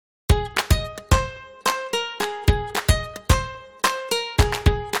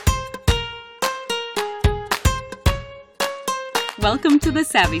Welcome to the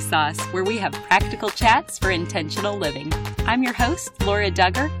Savvy Sauce, where we have practical chats for intentional living. I'm your host, Laura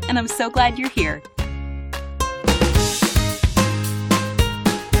Duggar, and I'm so glad you're here.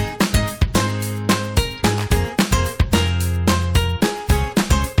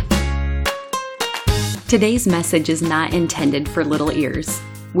 Today's message is not intended for little ears.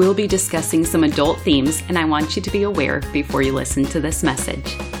 We'll be discussing some adult themes, and I want you to be aware before you listen to this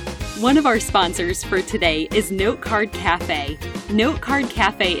message. One of our sponsors for today is Note Card Cafe. Note Card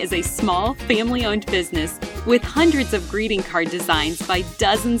Cafe is a small, family-owned business with hundreds of greeting card designs by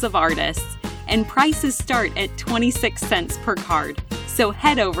dozens of artists, and prices start at 26 cents per card. So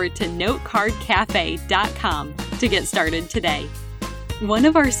head over to notecardcafe.com to get started today. One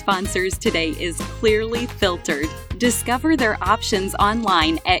of our sponsors today is Clearly Filtered. Discover their options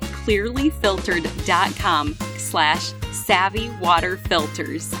online at clearlyfiltered.com/Savvy Water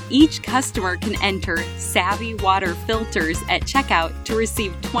Filters. Each customer can enter Savvy Water Filters at checkout to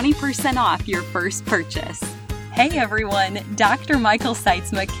receive 20% off your first purchase. Hey everyone, Dr. Michael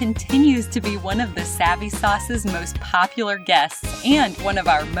Sytsma continues to be one of the Savvy Sauce's most popular guests and one of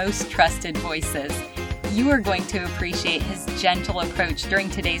our most trusted voices. You are going to appreciate his gentle approach during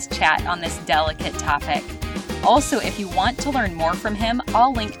today's chat on this delicate topic. Also, if you want to learn more from him,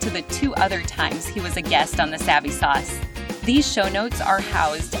 I'll link to the 2 other times he was a guest on the Savvy Sauce. These show notes are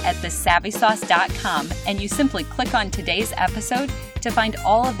housed at thesavvysauce.com, and you simply click on today's episode to find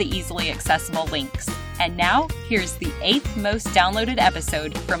all of the easily accessible links. And now, here's the 8th most downloaded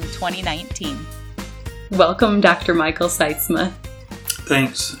episode from 2019. Welcome, Dr. Michael Sytsma.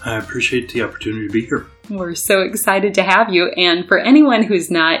 Thanks. I appreciate the opportunity to be here. We're so excited to have you. And for anyone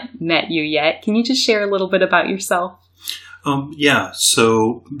who's not met you yet, can you just share a little bit about yourself?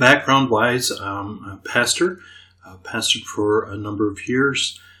 So background-wise, I'm a pastor. Pastored for a number of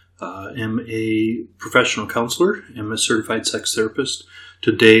years. Am a professional counselor. Am a certified sex therapist.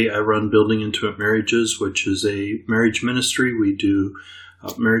 Today, I run Building Intimate Marriages, which is a marriage ministry. We do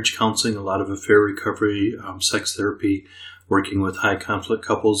marriage counseling, a lot of affair recovery, sex therapy, working with high conflict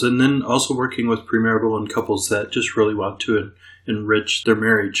couples, and then also working with premarital and couples that just really want to enrich their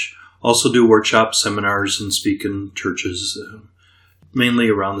marriage. Also do workshops, seminars, and speak in churches, mainly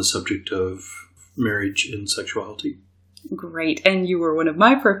around the subject of marriage and sexuality. Great. And you were one of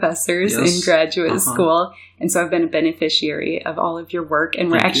my professors in graduate school. And so I've been a beneficiary of all of your work.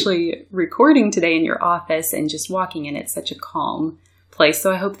 And we're actually recording today in your office and just walking in. It's such a calm place.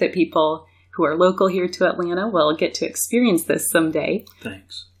 So I hope that people who are local here to Atlanta will get to experience this someday.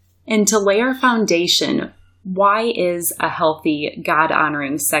 Thanks. And to lay our foundation, why is a healthy,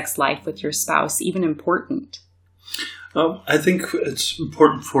 God-honoring sex life with your spouse even important? I think it's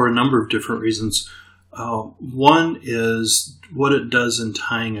important for a number of different reasons. One is what it does in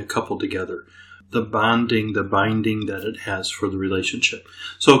tying a couple together, the bonding, the binding that it has for the relationship.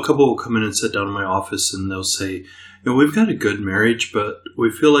 So a couple will come in and sit down in my office and they'll say, we've got a good marriage, but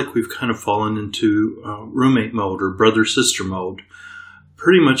we feel like we've kind of fallen into roommate mode or brother-sister mode.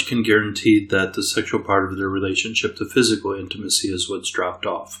 Pretty much can guarantee that the sexual part of their relationship, the physical intimacy, is what's dropped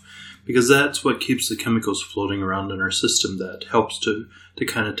off. Because that's what keeps the chemicals floating around in our system that helps to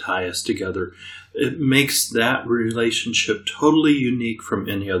kind of tie us together. It makes that relationship totally unique from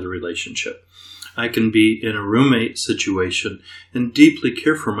any other relationship. I can be in a roommate situation and deeply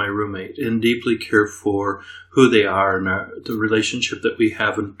care for my roommate and deeply care for who they are and the relationship that we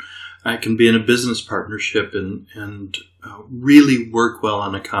have. And I can be in a business partnership and really work well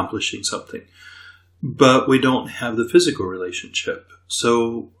on accomplishing something. But we don't have the physical relationship.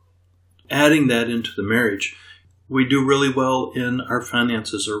 So adding that into the marriage, we do really well in our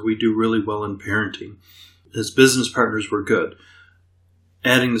finances or we do really well in parenting. As business partners, we're good.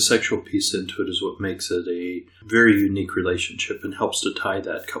 Adding the sexual piece into it is what makes it a very unique relationship and helps to tie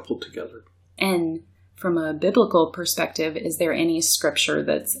that couple together. And from a biblical perspective, is there any scripture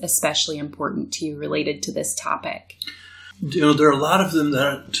that's especially important to you related to this topic? There are a lot of them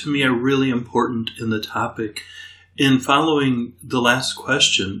that, to me, are really important in the topic. In following the last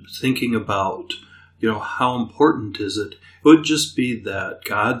question, thinking about, how important is it? It would just be that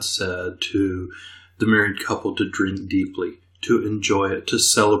God said to the married couple to drink deeply, to enjoy it, to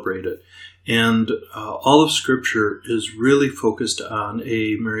celebrate it. And all of Scripture is really focused on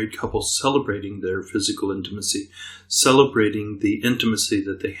a married couple celebrating their physical intimacy, celebrating the intimacy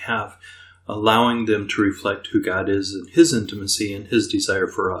that they have, allowing them to reflect who God is and His intimacy and His desire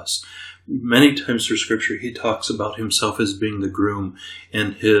for us. Many times through Scripture, He talks about Himself as being the groom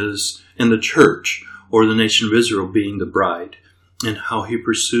and the church, or the nation of Israel, being the bride, and how He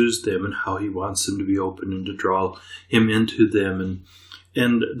pursues them and how He wants them to be open and to draw Him into them.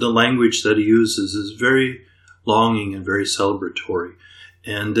 And the language that He uses is very longing and very celebratory.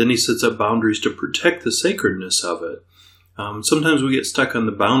 And then he sets up boundaries to protect the sacredness of it. Sometimes we get stuck on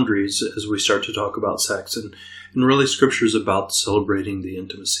the boundaries as we start to talk about sex, and really Scripture is about celebrating the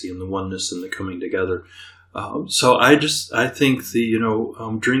intimacy and the oneness and the coming together. So I think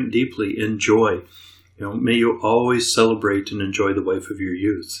drink deeply, enjoy. May you always celebrate and enjoy the wife of your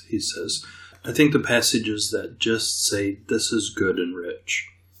youth, he says. I think the passages that just say this is good and rich.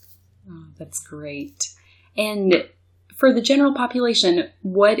 Oh, that's great. And for the general population,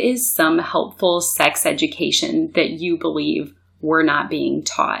 what is some helpful sex education that you believe we're not being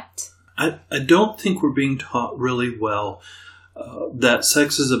taught? I don't think we're being taught really well that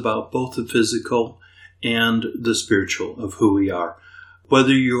sex is about both the physical and the spiritual of who we are.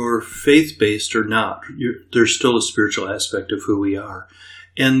 Whether you're faith-based or not, there's still a spiritual aspect of who we are.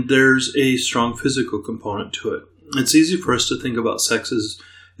 And there's a strong physical component to it. It's easy for us to think about sex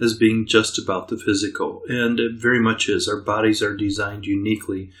as being just about the physical, and it very much is. Our bodies are designed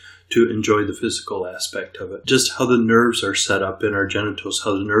uniquely to enjoy the physical aspect of it. Just how the nerves are set up in our genitals,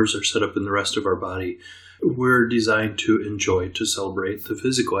 how the nerves are set up in the rest of our body, we're designed to enjoy, to celebrate the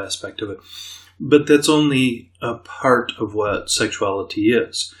physical aspect of it. But that's only a part of what sexuality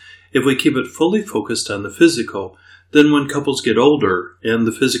is. If we keep it fully focused on the physical, then when couples get older and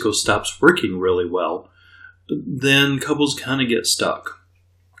the physical stops working really well, then couples kind of get stuck.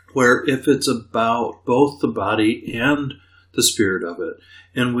 Where if it's about both the body and the spirit of it,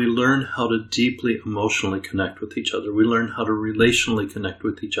 and we learn how to deeply emotionally connect with each other, we learn how to relationally connect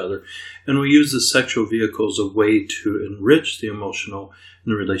with each other, and we use the sexual vehicle as a way to enrich the emotional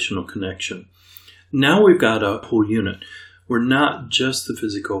and relational connection. Now we've got a whole unit. We're not just the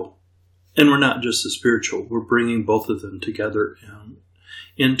physical, and we're not just the spiritual. We're bringing both of them together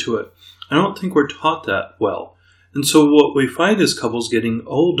into it. I don't think we're taught that well. And so what we find is couples getting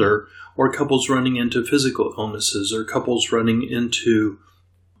older, or couples running into physical illnesses, or couples running into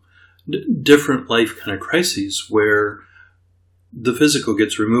different life kind of crises where the physical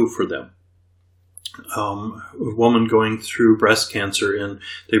gets removed for them. A woman going through breast cancer, and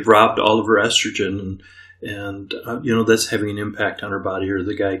they've robbed all of her estrogen, and that's having an impact on her body, or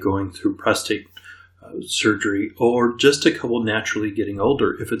the guy going through prostate surgery, or just a couple naturally getting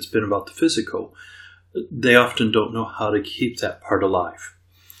older. If it's been about the physical, they often don't know how to keep that part alive.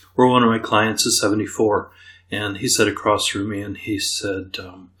 Or one of my clients is 74, and he sat across from me and he said,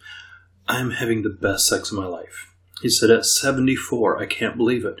 I'm having the best sex of my life. He said, at 74, I can't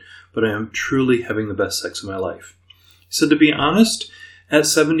believe it, but I am truly having the best sex of my life. He said, to be honest, at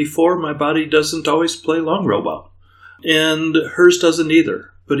 74, my body doesn't always play long real well, and hers doesn't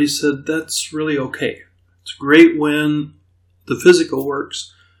either. But he said, that's really okay. It's great when the physical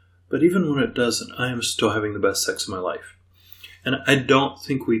works, but even when it doesn't, I am still having the best sex of my life. And I don't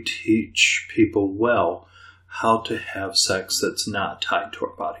think we teach people well how to have sex that's not tied to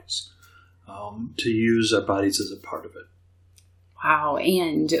our bodies, to use our bodies as a part of it. Wow.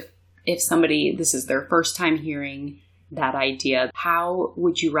 And if somebody, this is their first time hearing that idea, how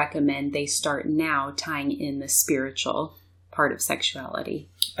would you recommend they start now tying in the spiritual part of sexuality?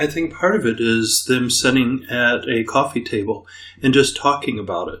 I think part of it is them sitting at a coffee table and just talking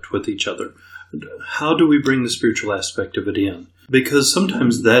about it with each other. How do we bring the spiritual aspect of it in? Because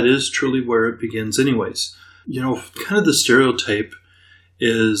sometimes that is truly where it begins anyways. Kind of the stereotype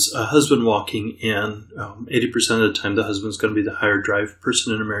is a husband walking in. 80% of the time, the husband's going to be the higher drive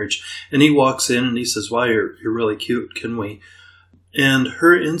person in a marriage. And he walks in and he says, wow, you're really cute, can we? And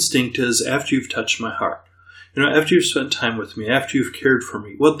her instinct is, after you've touched my heart, after you've spent time with me, after you've cared for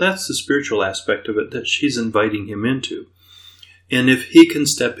me, well, that's the spiritual aspect of it that she's inviting him into. And if he can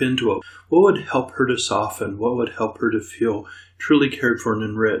step into it, what would help her to soften? What would help her to feel truly cared for and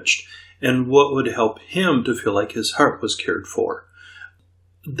enriched? And what would help him to feel like his heart was cared for?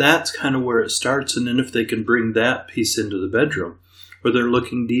 That's kind of where it starts. And then if they can bring that piece into the bedroom, where they're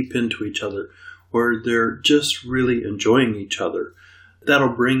looking deep into each other, where they're just really enjoying each other, that'll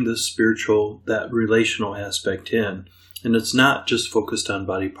bring the spiritual, that relational aspect in. And it's not just focused on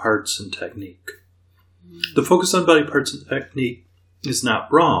body parts and technique. The focus on body parts and technique is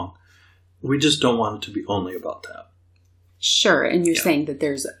not wrong. We just don't want it to be only about that. Sure. And you're saying that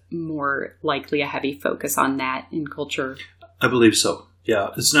there's more likely a heavy focus on that in culture? I believe so. Yeah.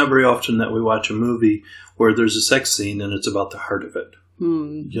 It's not very often that we watch a movie where there's a sex scene and it's about the heart of it.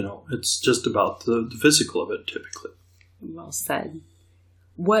 It's just about the physical of it, typically. Well said.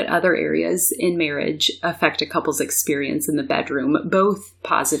 What other areas in marriage affect a couple's experience in the bedroom, both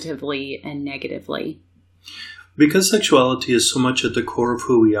positively and negatively? Because sexuality is so much at the core of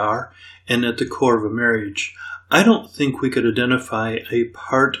who we are and at the core of a marriage, I don't think we could identify a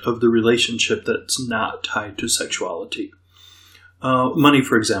part of the relationship that's not tied to sexuality. Money,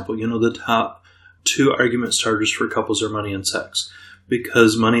 for example, the top two argument starters for couples are money and sex,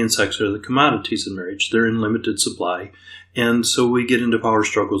 because money and sex are the commodities in marriage. They're in limited supply, and so we get into power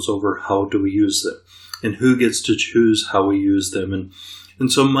struggles over how do we use them and who gets to choose how we use them.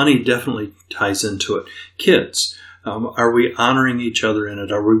 And so money definitely ties into it. Kids, are we honoring each other in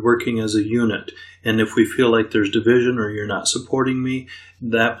it? Are we working as a unit? And if we feel like there's division or you're not supporting me,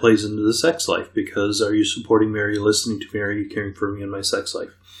 that plays into the sex life, because are you supporting me? Are you listening to me? Are you caring for me in my sex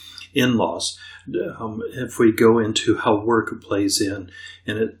life? In-laws, if we go into how work plays in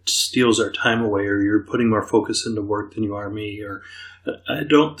and it steals our time away, or you're putting more focus into work than you are me, or I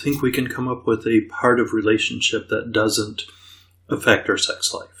don't think we can come up with a part of relationship that doesn't affect our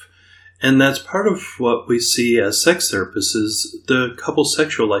sex life. And that's part of what we see as sex therapists is the couple's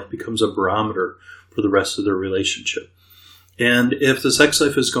sexual life becomes a barometer for the rest of their relationship. And if the sex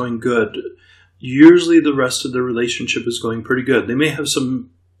life is going good, usually the rest of the relationship is going pretty good. They may have some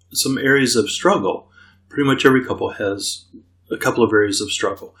areas of struggle. Pretty much every couple has a couple of areas of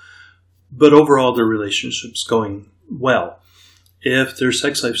struggle. But overall, their relationship's going well. If their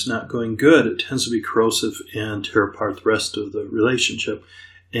sex life's not going good, it tends to be corrosive and tear apart the rest of the relationship.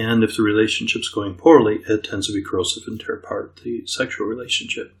 And if the relationship's going poorly, it tends to be corrosive and tear apart the sexual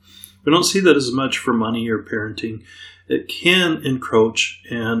relationship. We don't see that as much for money or parenting. It can encroach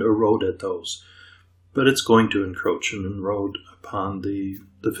and erode at those, but it's going to encroach and erode upon the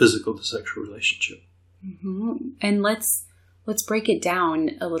physical, the sexual relationship. Mm-hmm. And let's break it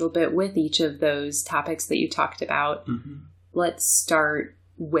down a little bit with each of those topics that you talked about. Mm-hmm. Let's start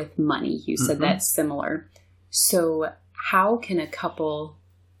with money. You said that's similar. So how can a couple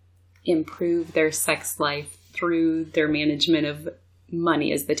improve their sex life through their management of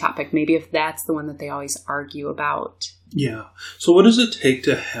money as the topic? Maybe if that's the one that they always argue about. Yeah. So what does it take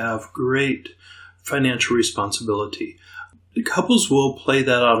to have great financial responsibility? Couples will play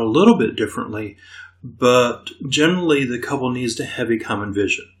that out a little bit differently, but generally the couple needs to have a common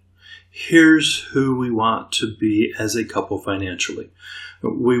vision. Here's who we want to be as a couple financially.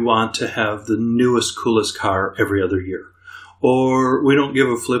 We want to have the newest, coolest car every other year. Or we don't give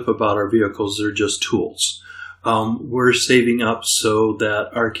a flip about our vehicles, they're just tools. We're saving up so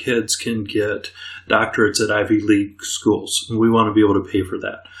that our kids can get doctorates at Ivy League schools. We want to be able to pay for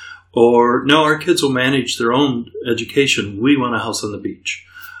that. Or, no, our kids will manage their own education. We want a house on the beach.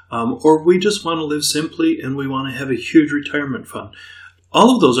 Or we just want to live simply and we want to have a huge retirement fund.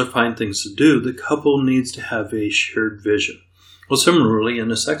 All of those are fine things to do. The couple needs to have a shared vision. Well, similarly,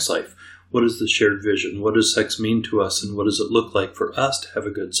 in a sex life, what is the shared vision? What does sex mean to us, and what does it look like for us to have a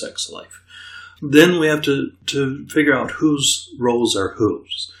good sex life? Then we have to figure out whose roles are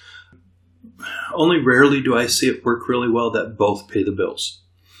whose. Only rarely do I see it work really well that both pay the bills.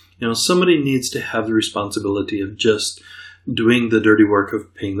 Somebody needs to have the responsibility of just doing the dirty work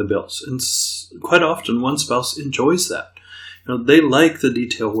of paying the bills. And quite often one spouse enjoys that. They like the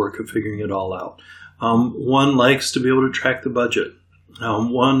detailed work of figuring it all out. One likes to be able to track the budget.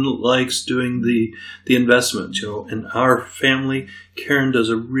 One likes doing the investments. In our family, Karen does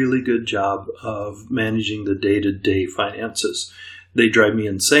a really good job of managing the day-to-day finances. They drive me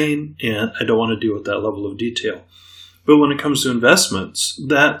insane, and I don't want to deal with that level of detail. But when it comes to investments,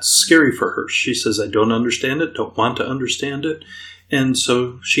 that's scary for her. She says, I don't understand it, don't want to understand it. And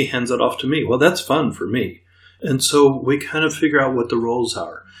so she hands it off to me. Well, that's fun for me. And so we kind of figure out what the roles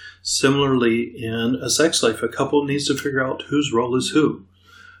are. Similarly, in a sex life, a couple needs to figure out whose role is who.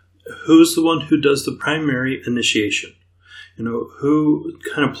 Who's the one who does the primary initiation? Who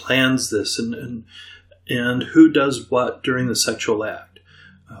kind of plans this and who does what during the sexual act?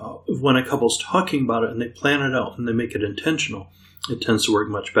 When a couple's talking about it and they plan it out and they make it intentional, it tends to work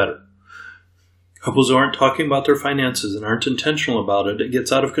much better. Couples who aren't talking about their finances and aren't intentional about it, it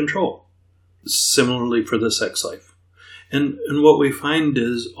gets out of control. Similarly for the sex life. And what we find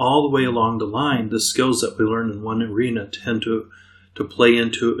is all the way along the line, the skills that we learn in one arena tend to play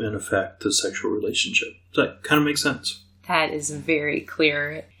into and affect the sexual relationship. Does that kind of make sense? That is very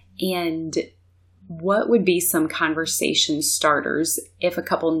clear. And what would be some conversation starters if a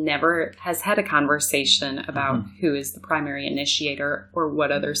couple never has had a conversation about who is the primary initiator or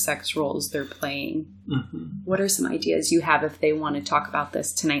what other sex roles they're playing? Mm-hmm. What are some ideas you have if they want to talk about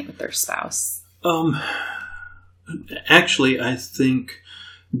this tonight with their spouse? Actually, I think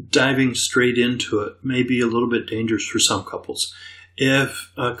diving straight into it may be a little bit dangerous for some couples.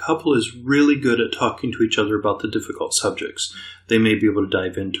 If a couple is really good at talking to each other about the difficult subjects, they may be able to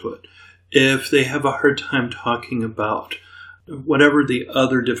dive into it. If they have a hard time talking about whatever the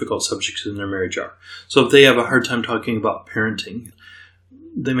other difficult subjects in their marriage are. So if they have a hard time talking about parenting,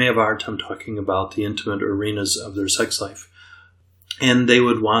 they may have a hard time talking about the intimate arenas of their sex life. And they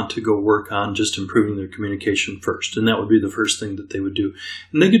would want to go work on just improving their communication first. And that would be the first thing that they would do.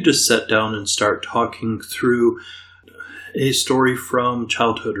 And they could just sit down and start talking through a story from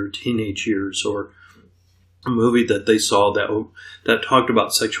childhood or teenage years, or a movie that they saw that talked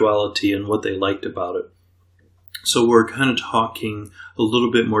about sexuality and what they liked about it. So we're kind of talking a little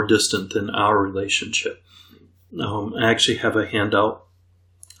bit more distant than our relationship. I actually have a handout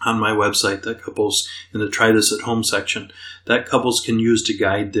on my website that couples, in the Try This at Home section, that couples can use to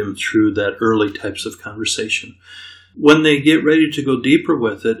guide them through that early types of conversation. When they get ready to go deeper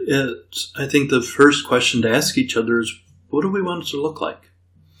with it, I think the first question to ask each other is, what do we want it to look like?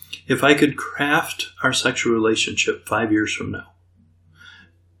 If I could craft our sexual relationship 5 years from now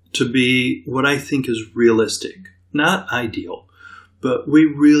to be what I think is realistic, not ideal, but we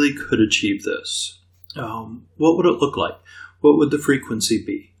really could achieve this, what would it look like? What would the frequency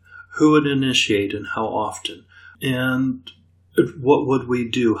be? Who would initiate and how often? And what would we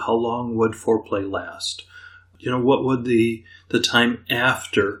do? How long would foreplay last? What would the time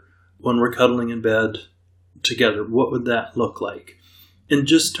after, when we're cuddling in bed together, what would that look like? And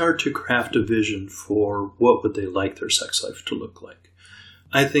just start to craft a vision for what would they like their sex life to look like.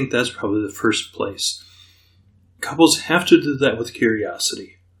 I think that's probably the first place. Couples have to do that with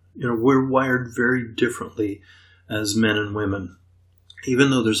curiosity. We're wired very differently as men and women,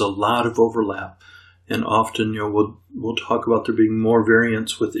 even though there's a lot of overlap. And often, we'll talk about there being more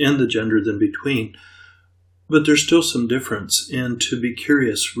variance within the gender than between. But there's still some difference. And to be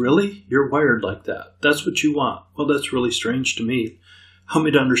curious, really? You're wired like that. That's what you want. Well, that's really strange to me. Help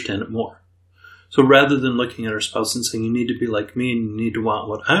me to understand it more. So rather than looking at our spouse and saying, you need to be like me and you need to want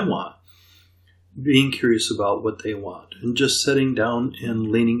what I want, being curious about what they want and just sitting down and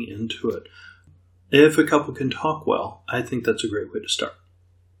leaning into it. If a couple can talk well, I think that's a great way to start.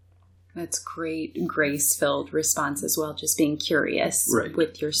 That's great grace-filled response as well, just being curious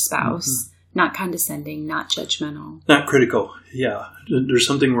with your spouse. Mm-hmm. Not condescending, not judgmental. Not critical. Yeah. There's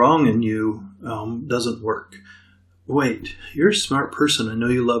something wrong in you. Doesn't work. Wait, you're a smart person. I know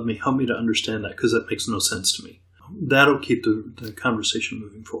you love me. Help me to understand that because that makes no sense to me. That'll keep the conversation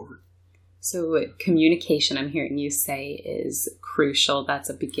moving forward. So communication, I'm hearing you say, is crucial. That's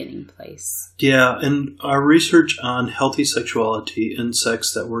a beginning place. Yeah, and our research on healthy sexuality and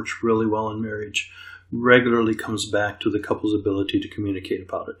sex that works really well in marriage regularly comes back to the couple's ability to communicate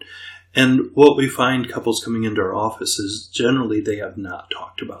about it. And what we find couples coming into our office is generally they have not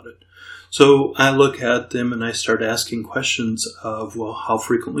talked about it. So I look at them and I start asking questions of, well, how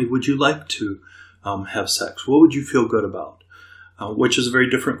frequently would you like to have sex? What would you feel good about? Which is a very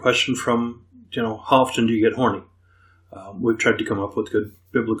different question from, how often do you get horny? We've tried to come up with good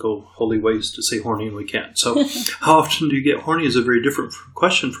biblical holy ways to say horny and we can't. So how often do you get horny is a very different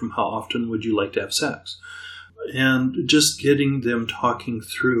question from how often would you like to have sex? And just getting them talking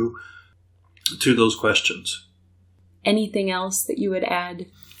through those questions. Anything else that you would add?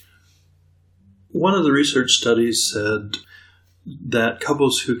 One of the research studies said that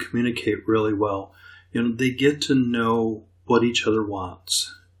couples who communicate really well, they get to know what each other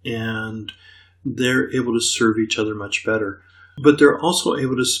wants and they're able to serve each other much better. But they're also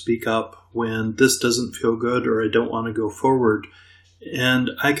able to speak up when this doesn't feel good or I don't want to go forward. And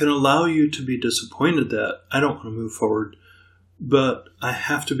I can allow you to be disappointed that I don't want to move forward, but I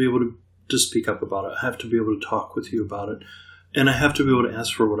have to be able to speak up about it. I have to be able to talk with you about it. And I have to be able to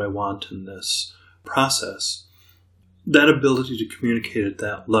ask for what I want in this process. That ability to communicate at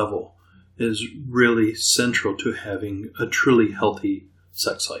that level is really central to having a truly healthy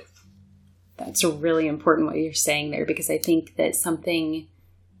sex life. That's really important what you're saying there, because I think that something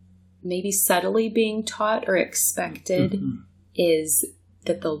maybe subtly being taught or expected is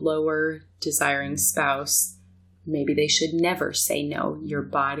that the lower desiring spouse, maybe they should never say no. Your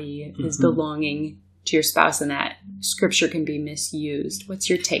body is belonging to your spouse, and that scripture can be misused. What's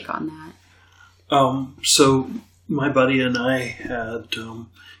your take on that? So my buddy and I had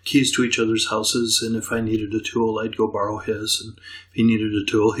keys to each other's houses, and if I needed a tool, I'd go borrow his, and if he needed a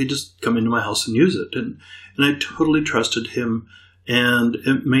tool, he'd just come into my house and use it. And I totally trusted him, and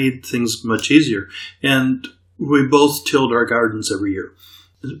it made things much easier. And we both tilled our gardens every year.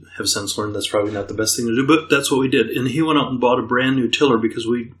 Have since learned that's probably not the best thing to do, but that's what we did. And he went out and bought a brand new tiller because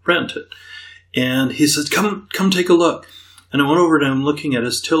we rent it. And he said, come take a look. And I went over and I'm looking at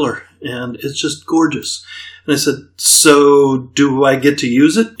his tiller, and it's just gorgeous. And I said, so do I get to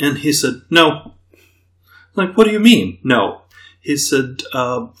use it? And he said, no. I'm like, what do you mean? No. He said,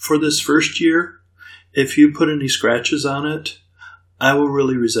 for this first year, if you put any scratches on it, I will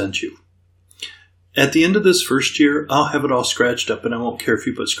really resent you. At the end of this first year, I'll have it all scratched up and I won't care if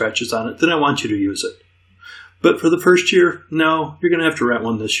you put scratches on it. Then I want you to use it. But for the first year, no, you're going to have to rent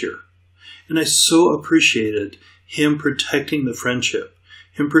one this year. And I so appreciated him protecting the friendship,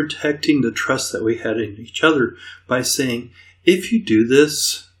 him protecting the trust that we had in each other by saying, if you do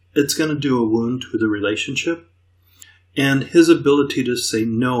this, it's going to do a wound to the relationship. And his ability to say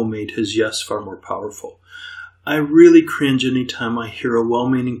no made his yes far more powerful. I really cringe anytime I hear a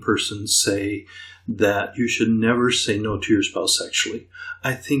well-meaning person say that you should never say no to your spouse sexually.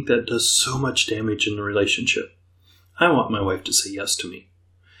 I think that does so much damage in the relationship. I want my wife to say yes to me.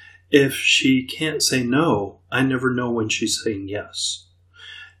 If she can't say no, I never know when she's saying yes.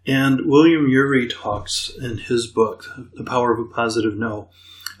 And William Ury talks in his book, The Power of a Positive No,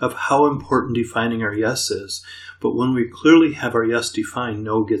 of how important defining our yes is. But when we clearly have our yes defined,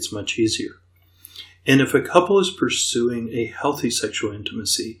 no gets much easier. And if a couple is pursuing a healthy sexual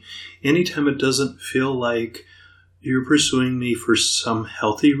intimacy, anytime it doesn't feel like you're pursuing me for some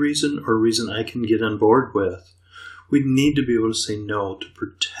healthy reason or reason I can get on board with, we need to be able to say no to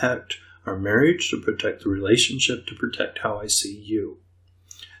protect our marriage, to protect the relationship, to protect how I see you.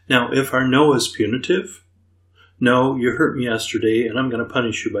 Now, if our no is punitive, no, you hurt me yesterday and I'm going to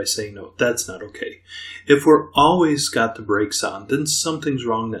punish you by saying no, that's not okay. If we're always got the brakes on, then something's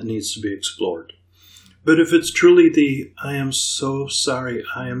wrong that needs to be explored. But if it's truly I am so sorry,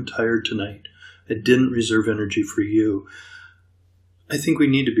 I am tired tonight, I didn't reserve energy for you, I think we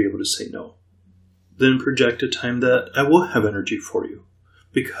need to be able to say no. Then project a time that I will have energy for you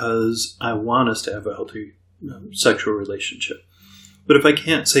because I want us to have a healthy sexual relationship. But if I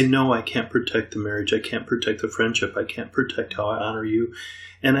can't say no, I can't protect the marriage, I can't protect the friendship, I can't protect how I honor you,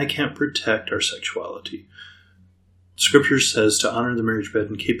 and I can't protect our sexuality. Scripture says to honor the marriage bed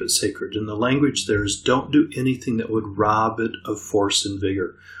and keep it sacred. And the language there is don't do anything that would rob it of force and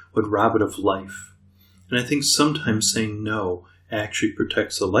vigor, would rob it of life. And I think sometimes saying no actually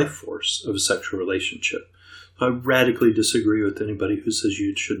protects the life force of a sexual relationship. So I radically disagree with anybody who says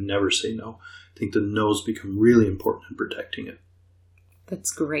you should never say no. I think the no's become really important in protecting it.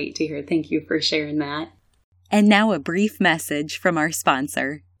 That's great to hear. Thank you for sharing that. And now a brief message from our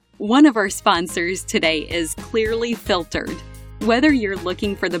sponsor. One of our sponsors today is Clearly Filtered. Whether you're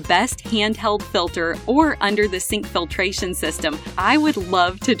looking for the best handheld filter or under the sink filtration system, I would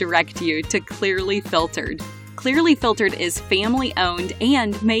love to direct you to Clearly Filtered. Clearly Filtered is family-owned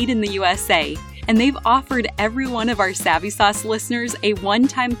and made in the USA, and they've offered every one of our Savvy Sauce listeners a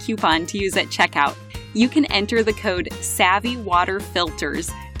one-time coupon to use at checkout. You can enter the code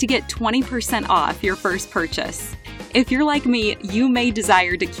SavvyWaterFilters to get 20% off your first purchase. If you're like me, you may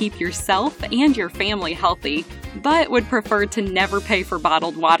desire to keep yourself and your family healthy, but would prefer to never pay for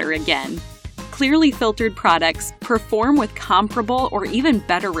bottled water again. Clearly filtered products perform with comparable or even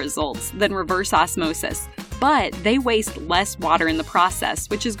better results than reverse osmosis, but they waste less water in the process,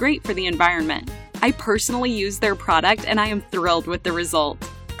 which is great for the environment. I personally use their product and I am thrilled with the result.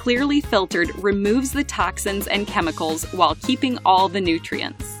 Clearly Filtered removes the toxins and chemicals while keeping all the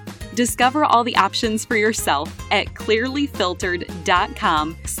nutrients. Discover all the options for yourself at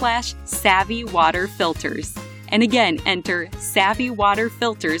clearlyfiltered.com/savvywaterfilters. And again, enter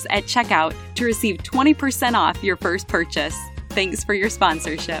SavvyWaterFilters at checkout to receive 20% off your first purchase. Thanks for your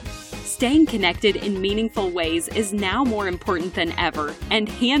sponsorship. Staying connected in meaningful ways is now more important than ever, and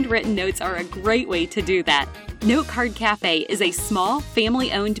handwritten notes are a great way to do that. Note Card Cafe is a small,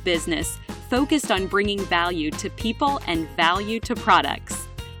 family-owned business focused on bringing value to people and value to products.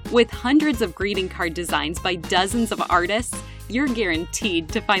 With hundreds of greeting card designs by dozens of artists, you're guaranteed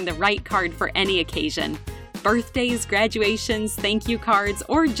to find the right card for any occasion. Birthdays, graduations, thank you cards,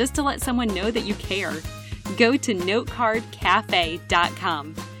 or just to let someone know that you care. Go to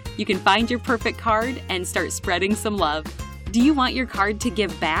notecardcafe.com. You can find your perfect card and start spreading some love. Do you want your card to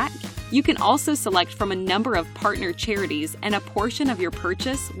give back? You can also select from a number of partner charities, and a portion of your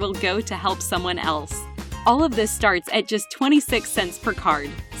purchase will go to help someone else. All of this starts at just 26 cents per card,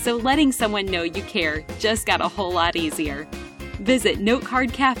 so letting someone know you care just got a whole lot easier. Visit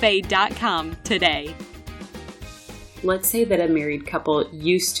notecardcafe.com today. Let's say that a married couple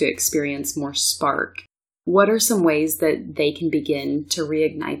used to experience more spark. What are some ways that they can begin to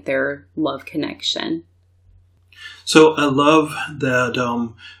reignite their love connection? So I love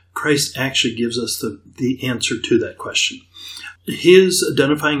that Christ actually gives us the answer to that question. He is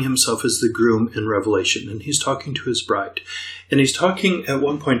identifying himself as the groom in Revelation, and he's talking to his bride. And he's talking at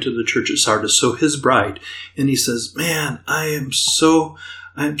one point to the church at Sardis, so his bride, and he says, man, I am so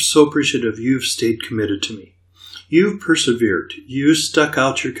appreciative you've stayed committed to me. You persevered. You stuck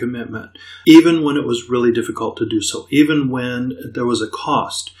out your commitment, even when it was really difficult to do so, even when there was a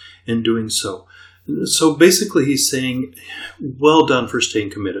cost in doing so. So basically he's saying, well done for staying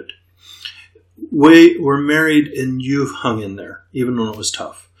committed. We were married and you've hung in there, even when it was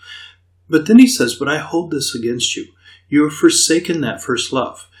tough. But then he says, but I hold this against you. You have forsaken that first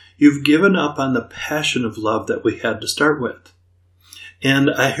love. You've given up on the passion of love that we had to start with. And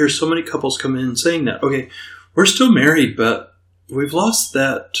I hear so many couples come in saying that, okay, we're still married, but we've lost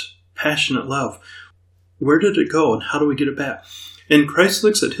that passionate love. Where did it go and how do we get it back? And Christ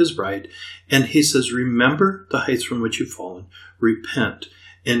looks at his bride and he says, remember the heights from which you've fallen, repent,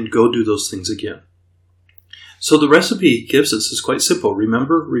 and go do those things again. So the recipe he gives us is quite simple.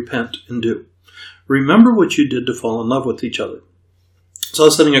 Remember, repent, and do. Remember what you did to fall in love with each other. So I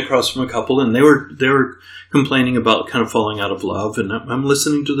was sitting across from a couple, and they were complaining about kind of falling out of love, and I'm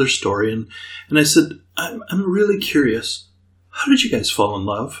listening to their story, and I said, I'm really curious. How did you guys fall in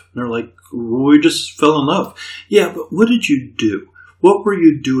love? And they're like, we just fell in love. Yeah, but what did you do? What were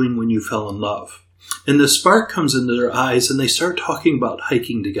you doing when you fell in love? And the spark comes into their eyes, and they start talking about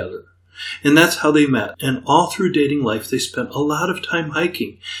hiking together. And that's how they met. And all through dating life, they spent a lot of time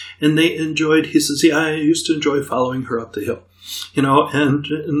hiking. And they enjoyed, he says, yeah, I used to enjoy following her up the hill.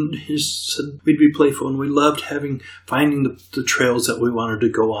 And he said we'd be playful, and we loved finding the trails that we wanted to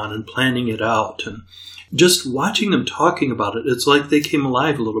go on and planning it out. And just watching them talking about it, it's like they came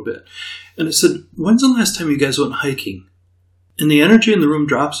alive a little bit. And I said, when's the last time you guys went hiking? And the energy in the room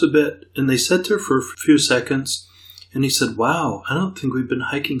drops a bit, and they sat there for a few seconds. And he said, wow, I don't think we've been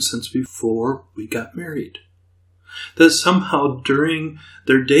hiking since before we got married. That somehow during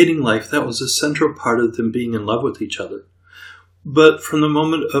their dating life, that was a central part of them being in love with each other. But from the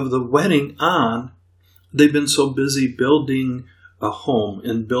moment of the wedding on, they've been so busy building a home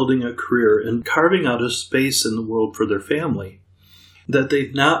and building a career and carving out a space in the world for their family that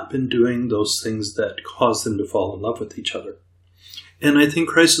they've not been doing those things that cause them to fall in love with each other. And I think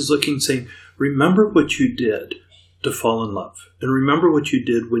Christ is looking, saying, remember what you did to fall in love. And remember what you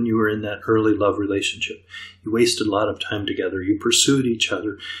did when you were in that early love relationship. You wasted a lot of time together. You pursued each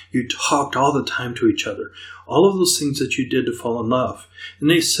other. You talked all the time to each other. All of those things that you did to fall in love.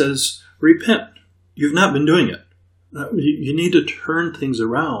 And he says, repent. You've not been doing it. You need to turn things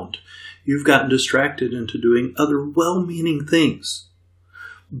around. You've gotten distracted into doing other well-meaning things.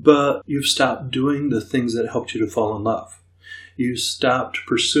 But you've stopped doing the things that helped you to fall in love. You stopped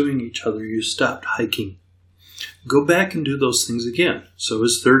pursuing each other. You stopped hiking. Go back and do those things again. So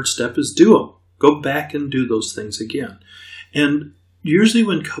his third step is do them. Go back and do those things again. And usually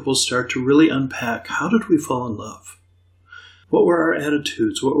when couples start to really unpack, how did we fall in love? What were our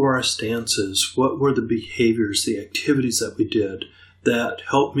attitudes? What were our stances? What were the behaviors, the activities that we did that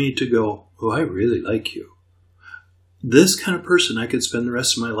helped me to go, oh, I really like you. This kind of person I could spend the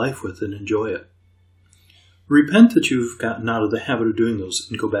rest of my life with and enjoy it. Repent that you've gotten out of the habit of doing those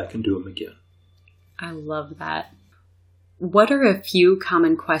and go back and do them again. I love that. What are a few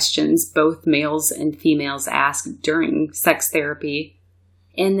common questions both males and females ask during sex therapy?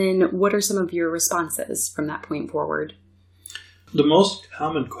 And then what are some of your responses from that point forward? The most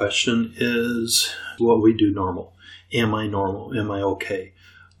common question is what we do normal. Am I normal? Am I okay?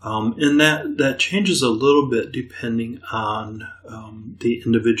 And that changes a little bit depending on the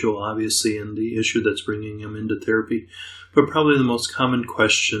individual, obviously, and the issue that's bringing them into therapy. But probably the most common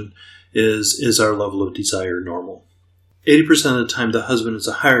question is our level of desire normal? 80% of the time, the husband is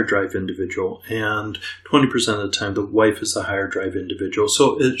a higher drive individual, and 20% of the time, the wife is a higher drive individual.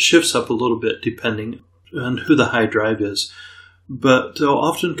 So it shifts up a little bit depending on who the high drive is. But they'll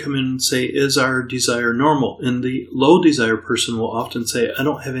often come in and say, is our desire normal? And the low desire person will often say, I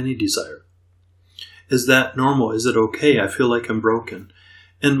don't have any desire. Is that normal? Is it okay? I feel like I'm broken.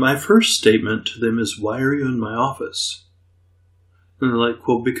 And my first statement to them is, why are you in my office? And they're like,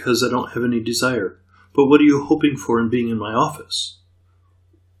 well, because I don't have any desire. But what are you hoping for in being in my office?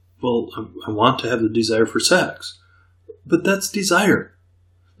 Well, I want to have the desire for sex. But that's desire.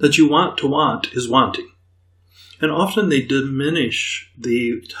 That you want is wanting. And often they diminish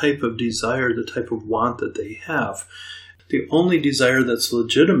the type of desire, the type of want that they have. The only desire that's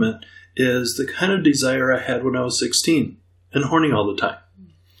legitimate is the kind of desire I had when I was 16 and horny all the time.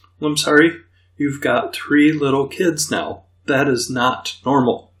 Well, I'm sorry, you've got 3 little kids now. That is not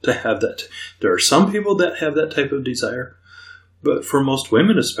normal to have that. There are some people that have that type of desire, but for most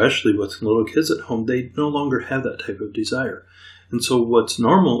women, especially with little kids at home, they no longer have that type of desire. And so what's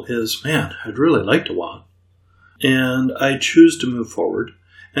normal is, man, I'd really like to want. And I choose to move forward,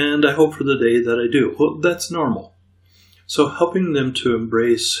 and I hope for the day that I do. Well, that's normal. So helping them to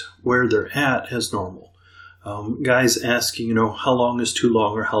embrace where they're at as normal. Guys asking, how long is too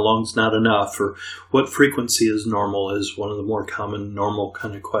long or how long is not enough, or what frequency is normal is one of the more common normal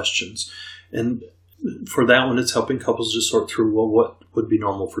kind of questions. And for that one, it's helping couples just sort through, well, what would be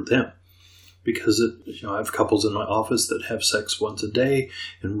normal for them? Because I have couples in my office that have sex once a day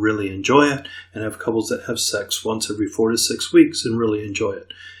and really enjoy it, and I have couples that have sex once every 4 to 6 weeks and really enjoy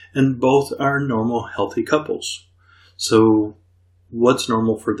it. And both are normal, healthy couples. So what's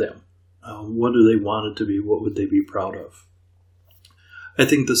normal for them? What do they want it to be? What would they be proud of? I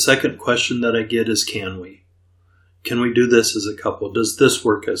think the second question that I get is, can we? Can we do this as a couple? Does this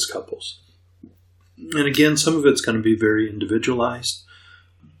work as couples? And again, some of it's going to be very individualized.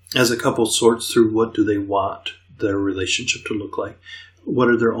 As a couple sorts through what do they want their relationship to look like? What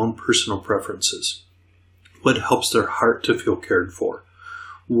are their own personal preferences? What helps their heart to feel cared for?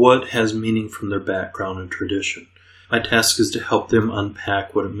 What has meaning from their background and tradition? My task is to help them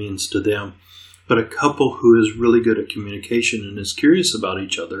unpack what it means to them. But a couple who is really good at communication and is curious about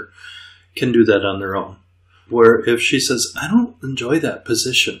each other can do that on their own. Where if she says, I don't enjoy that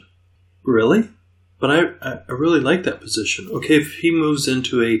position. Really? But I really like that position. Okay, if he moves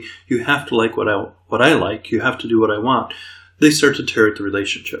into you have to like what I like, you have to do what I want, they start to tear at the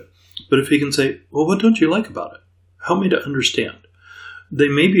relationship. But if he can say, well, what don't you like about it? Help me to understand. They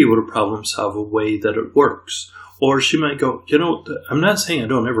may be able to problem solve a way that it works. Or she might go, I'm not saying I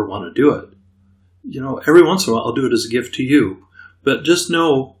don't ever want to do it. Every once in a while I'll do it as a gift to you. But just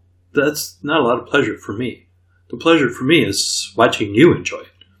know that's not a lot of pleasure for me. The pleasure for me is watching you enjoy it.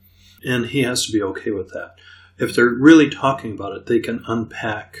 And he has to be okay with that. If they're really talking about it, they can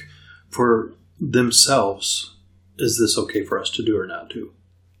unpack for themselves, is this okay for us to do or not do?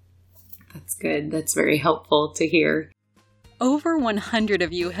 That's good. That's very helpful to hear. Over 100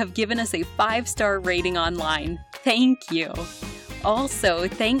 of you have given us a 5-star rating online. Thank you. Also,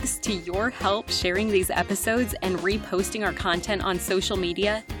 thanks to your help sharing these episodes and reposting our content on social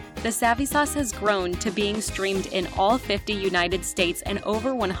media, The Savvy Sauce has grown to being streamed in all 50 United States and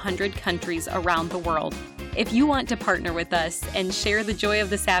over 100 countries around the world. If you want to partner with us and share the joy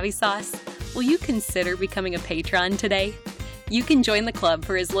of The Savvy Sauce, will you consider becoming a patron today? You can join the club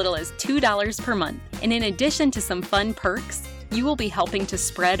for as little as $2 per month, and in addition to some fun perks, you will be helping to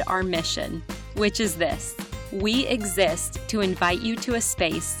spread our mission, which is this: we exist to invite you to a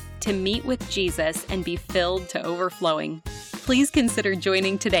space to meet with Jesus and be filled to overflowing. Please consider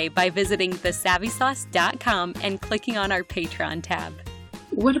joining today by visiting thesavvysauce.com and clicking on our Patreon tab.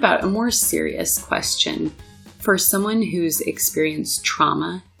 What about a more serious question? For someone who's experienced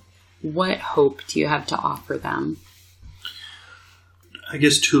trauma, what hope do you have to offer them? I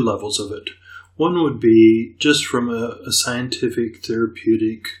guess 2 levels of it. One would be just from a scientific,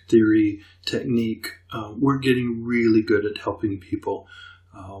 therapeutic theory technique. We're getting really good at helping people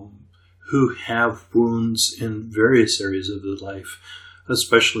who have wounds in various areas of their life,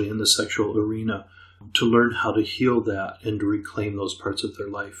 especially in the sexual arena, to learn how to heal that and to reclaim those parts of their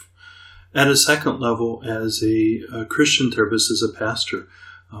life. At a second level, as a Christian therapist, as a pastor,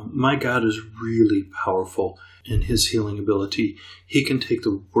 my God is really powerful in his healing ability. He can take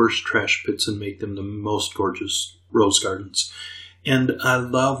the worst trash pits and make them the most gorgeous rose gardens. And I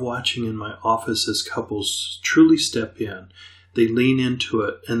love watching in my office as couples truly step in. They lean into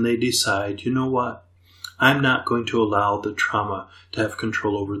it and they decide, you know what? I'm not going to allow the trauma to have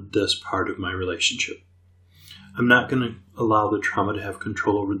control over this part of my relationship. I'm not going to allow the trauma to have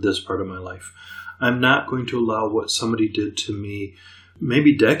control over this part of my life. I'm not going to allow what somebody did to me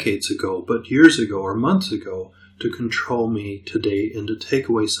maybe decades ago, but years ago or months ago, to control me today and to take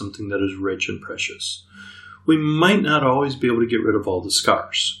away something that is rich and precious. We might not always be able to get rid of all the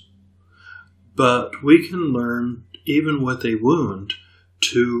scars, but we can learn, even with a wound,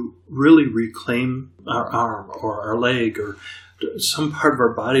 to really reclaim our arm or our leg or some part of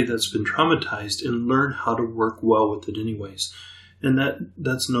our body that's been traumatized and learn how to work well with it anyways. And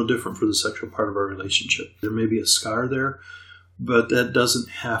that's no different for the sexual part of our relationship. There may be a scar there, but that doesn't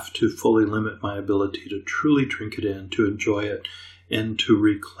have to fully limit my ability to truly drink it in, to enjoy it, and to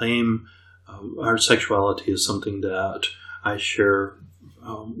reclaim our sexuality as something that I share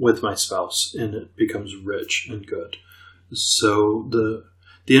with my spouse, and it becomes rich and good. So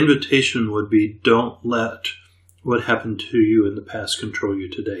the invitation would be, don't let what happened to you in the past control you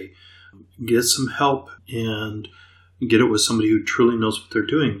today. Get some help and get it with somebody who truly knows what they're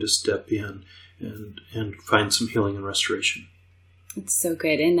doing to step in and find some healing and restoration. It's so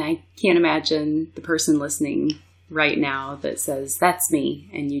good. And I can't imagine the person listening right now that says, that's me,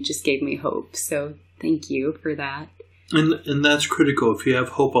 and you just gave me hope. So thank you for that. And that's critical if you have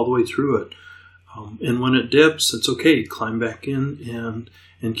hope all the way through it. And when it dips, it's okay. Climb back in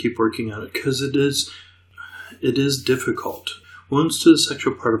and keep working on it. Because it is, it is difficult. Wounds to the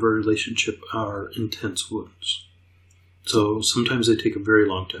sexual part of our relationship are intense wounds. So sometimes they take a very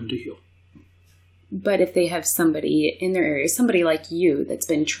long time to heal. But if they have somebody in their area, somebody like you that's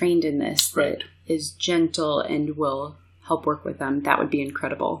been trained in this, that is gentle and will help work with them, that would be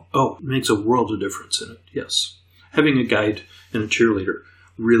incredible. Oh, it makes a world of difference in it, yes. Having a guide and a cheerleader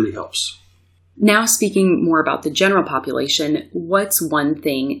really helps. Now, speaking more about the general population, what's one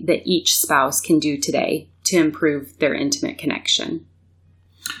thing that each spouse can do today to improve their intimate connection?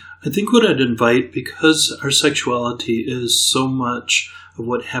 I think what I'd invite, because our sexuality is so much of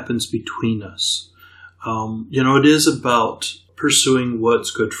what happens between us, it is about pursuing what's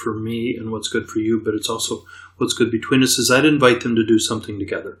good for me and what's good for you, but it's also what's good between us, is I'd invite them to do something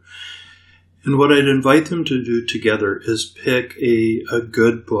together. And what I'd invite them to do together is pick a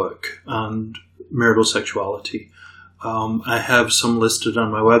good book on marital sexuality. I have some listed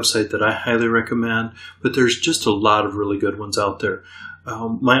on my website that I highly recommend, but there's just a lot of really good ones out there.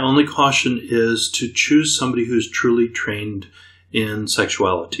 My only caution is to choose somebody who's truly trained in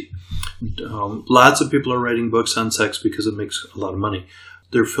sexuality. Lots of people are writing books on sex because it makes a lot of money.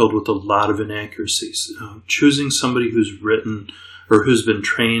 They're filled with a lot of inaccuracies. Choosing somebody who's written or who's been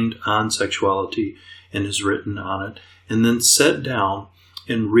trained on sexuality and has written on it, and then sit down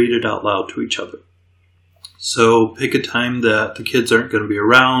and read it out loud to each other. So pick a time that the kids aren't going to be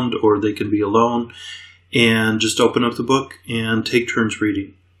around or they can be alone, and just open up the book and take turns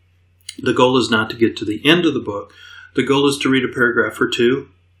reading. The goal is not to get to the end of the book. The goal is to read a paragraph or two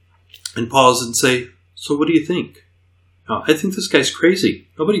and pause and say, so what do you think? I think this guy's crazy.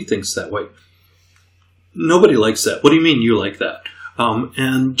 Nobody thinks that way. Nobody likes that. What do you mean you like that?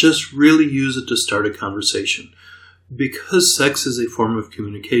 And just really use it to start a conversation. Because sex is a form of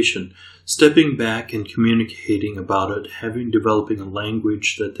communication, stepping back and communicating about it, developing a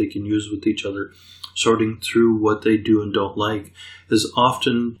language that they can use with each other, sorting through what they do and don't like, is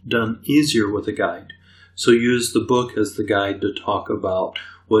often done easier with a guide. So use the book as the guide to talk about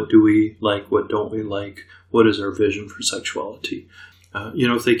what do we like, what don't we like, what is our vision for sexuality.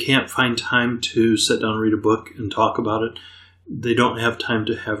 If they can't find time to sit down and read a book and talk about it, they don't have time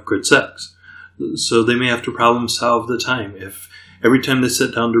to have good sex. So they may have to problem solve the time. If every time they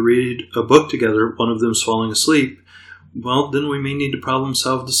sit down to read a book together, one of them's falling asleep, well, then we may need to problem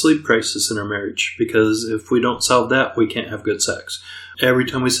solve the sleep crisis in our marriage, because if we don't solve that, we can't have good sex. Every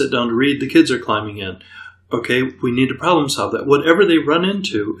time we sit down to read, the kids are climbing in. Okay, we need to problem solve that. Whatever they run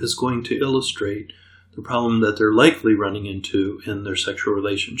into is going to illustrate the problem that they're likely running into in their sexual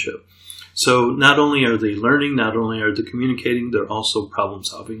relationship. So not only are they learning, not only are they communicating, they're also problem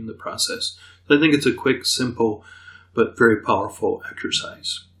solving in the process. So I think it's a quick, simple, but very powerful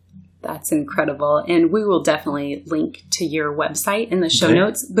exercise. That's incredible. And we will definitely link to your website in the show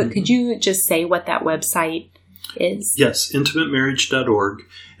notes. But could you just say what that website is? Yes, intimatemarriage.org.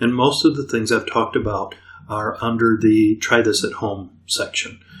 And most of the things I've talked about are under the Try This at Home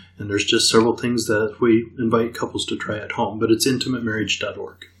section. And there's just several things that we invite couples to try at home, but it's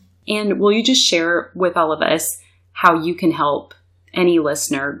intimatemarriage.org. And will you just share with all of us how you can help any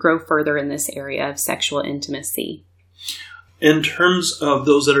listener grow further in this area of sexual intimacy? In terms of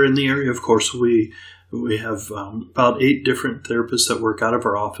those that are in the area, of course, we have about 8 different therapists that work out of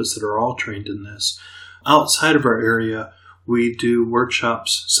our office that are all trained in this. Outside of our area, we do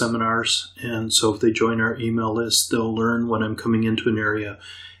workshops, seminars, and so if they join our email list, they'll learn when I'm coming into an area.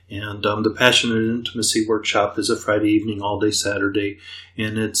 And the Passionate Intimacy Workshop is a Friday evening, all day Saturday,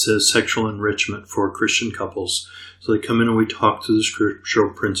 and it's a sexual enrichment for Christian couples. So they come in and we talk through the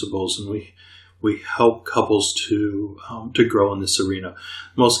scriptural principles, and we help couples to grow in this arena.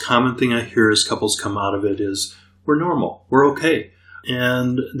 The most common thing I hear as couples come out of it is, we're normal, we're okay.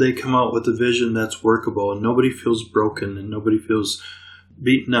 And they come out with a vision that's workable, and nobody feels broken, and nobody feels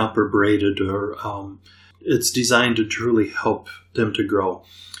beaten up or braided, or it's designed to truly help them to grow.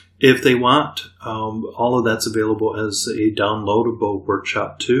 If they want, all of that's available as a downloadable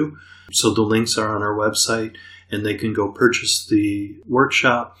workshop too. So the links are on our website, and they can go purchase the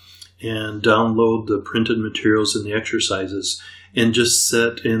workshop and download the printed materials and the exercises and just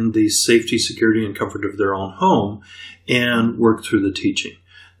sit in the safety, security, and comfort of their own home and work through the teaching.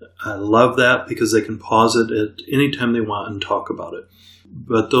 I love that because they can pause it at any time they want and talk about it.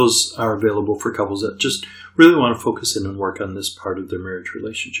 But those are available for couples that just really want to focus in and work on this part of their marriage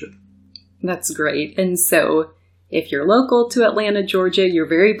relationship. That's great. And so if you're local to Atlanta, Georgia, you're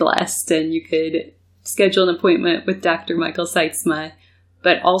very blessed, and you could schedule an appointment with Dr. Michael Sytsma.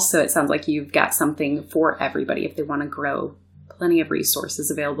 But also it sounds like you've got something for everybody if they want to grow. Plenty of resources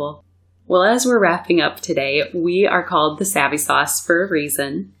available. Well, as we're wrapping up today, we are called the Savvy Sauce for a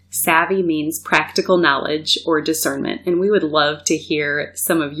reason. Savvy means practical knowledge or discernment, and we would love to hear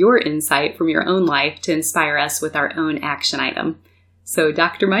some of your insight from your own life to inspire us with our own action item. So,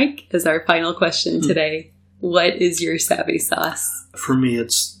 Dr. Mike, as our final question today, what is your savvy sauce? For me,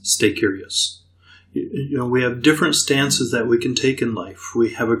 it's stay curious. We have different stances that we can take in life. We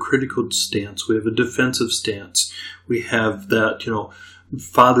have a critical stance. We have a defensive stance. We have that,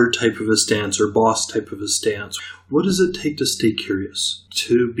 father type of a stance or boss type of a stance. What does it take to stay curious?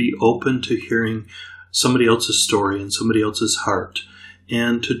 To be open to hearing somebody else's story and somebody else's heart,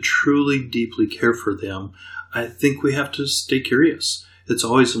 and to truly deeply care for them. I think we have to stay curious. It's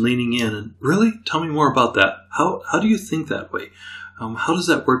always leaning in and really tell me more about that. How do you think that way? How does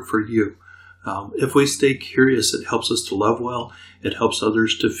that work for you? If we stay curious, it helps us to love well. It helps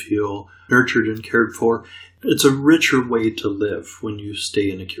others to feel nurtured and cared for. It's a richer way to live when you stay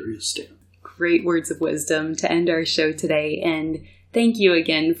in a curious stance. Great words of wisdom to end our show today. And thank you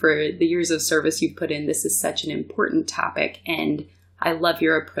again for the years of service you've put in. This is such an important topic. And I love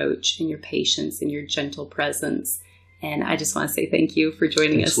your approach and your patience and your gentle presence. And I just want to say thank you for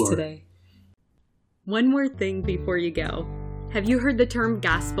joining us today. One more thing before you go. Have you heard the term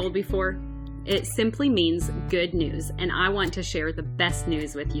gospel before? It simply means good news, and I want to share the best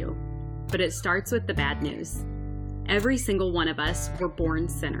news with you. But it starts with the bad news. Every single one of us were born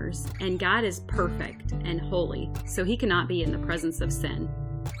sinners, and God is perfect and holy, so he cannot be in the presence of sin.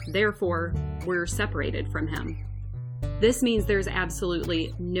 Therefore, we're separated from him. This means there's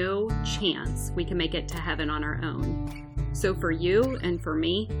absolutely no chance we can make it to heaven on our own. So for you and for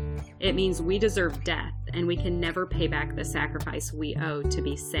me, it means we deserve death, and we can never pay back the sacrifice we owe to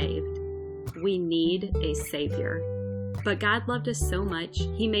be saved. We need a Savior. But God loved us so much,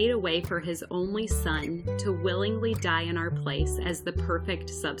 he made a way for his only Son to willingly die in our place as the perfect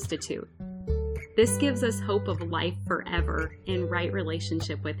substitute. This gives us hope of life forever in right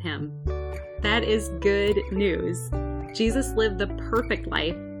relationship with him. That is good news. Jesus lived the perfect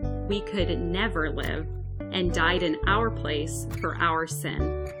life we could never live and died in our place for our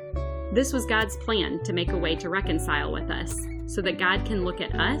sin. This was God's plan to make a way to reconcile with us so that God can look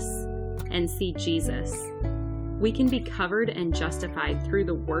at us and see Jesus. We can be covered and justified through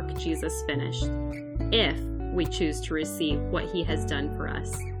the work Jesus finished, if we choose to receive what he has done for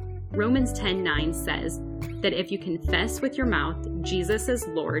us. Romans 10:9 says that if you confess with your mouth Jesus is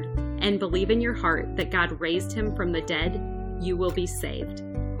Lord and believe in your heart that God raised him from the dead, you will be saved.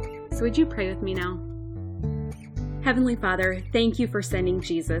 So would you pray with me now? Heavenly Father, thank you for sending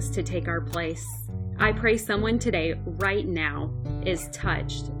Jesus to take our place. I pray someone today, right now, is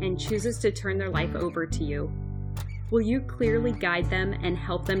touched and chooses to turn their life over to you. Will you clearly guide them and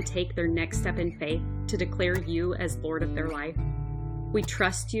help them take their next step in faith to declare you as Lord of their life? We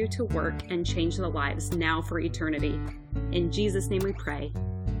trust you to work and change their lives now for eternity. In Jesus' name we pray.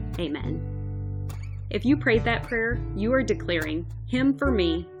 Amen. If you prayed that prayer, you are declaring him for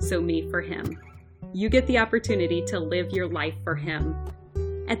me, so me for him. You get the opportunity to live your life for him.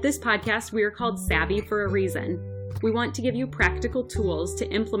 At this podcast, we are called Savvy for a reason. We want to give you practical tools to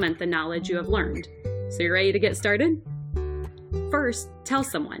implement the knowledge you have learned. So you ready to get started? First, tell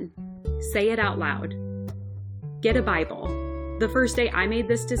someone. Say it out loud. Get a Bible. The first day I made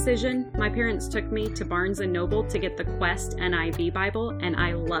this decision, my parents took me to Barnes & Noble to get the Quest NIV Bible, and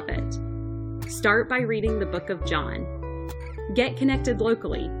I love it. Start by reading the book of John. Get connected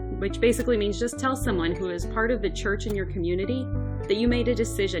locally, which basically means just tell someone who is part of the church in your community that you made a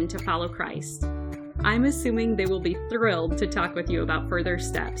decision to follow Christ. I'm assuming they will be thrilled to talk with you about further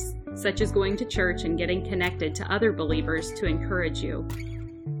steps, such as going to church and getting connected to other believers to encourage you.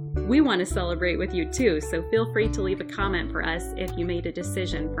 We want to celebrate with you too, so feel free to leave a comment for us if you made a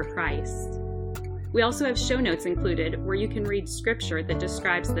decision for Christ. We also have show notes included where you can read scripture that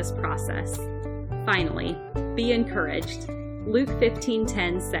describes this process. Finally, be encouraged. Luke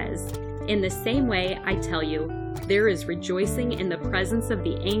 15:10 says, "In the same way I tell you, there is rejoicing in the presence of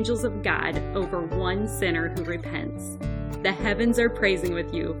the angels of God over one sinner who repents." The heavens are praising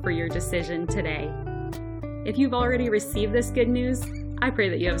with you for your decision today. If you've already received this good news, I pray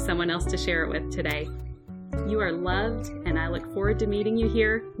that you have someone else to share it with today. You are loved, and I look forward to meeting you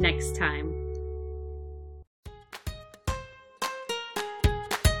here next time.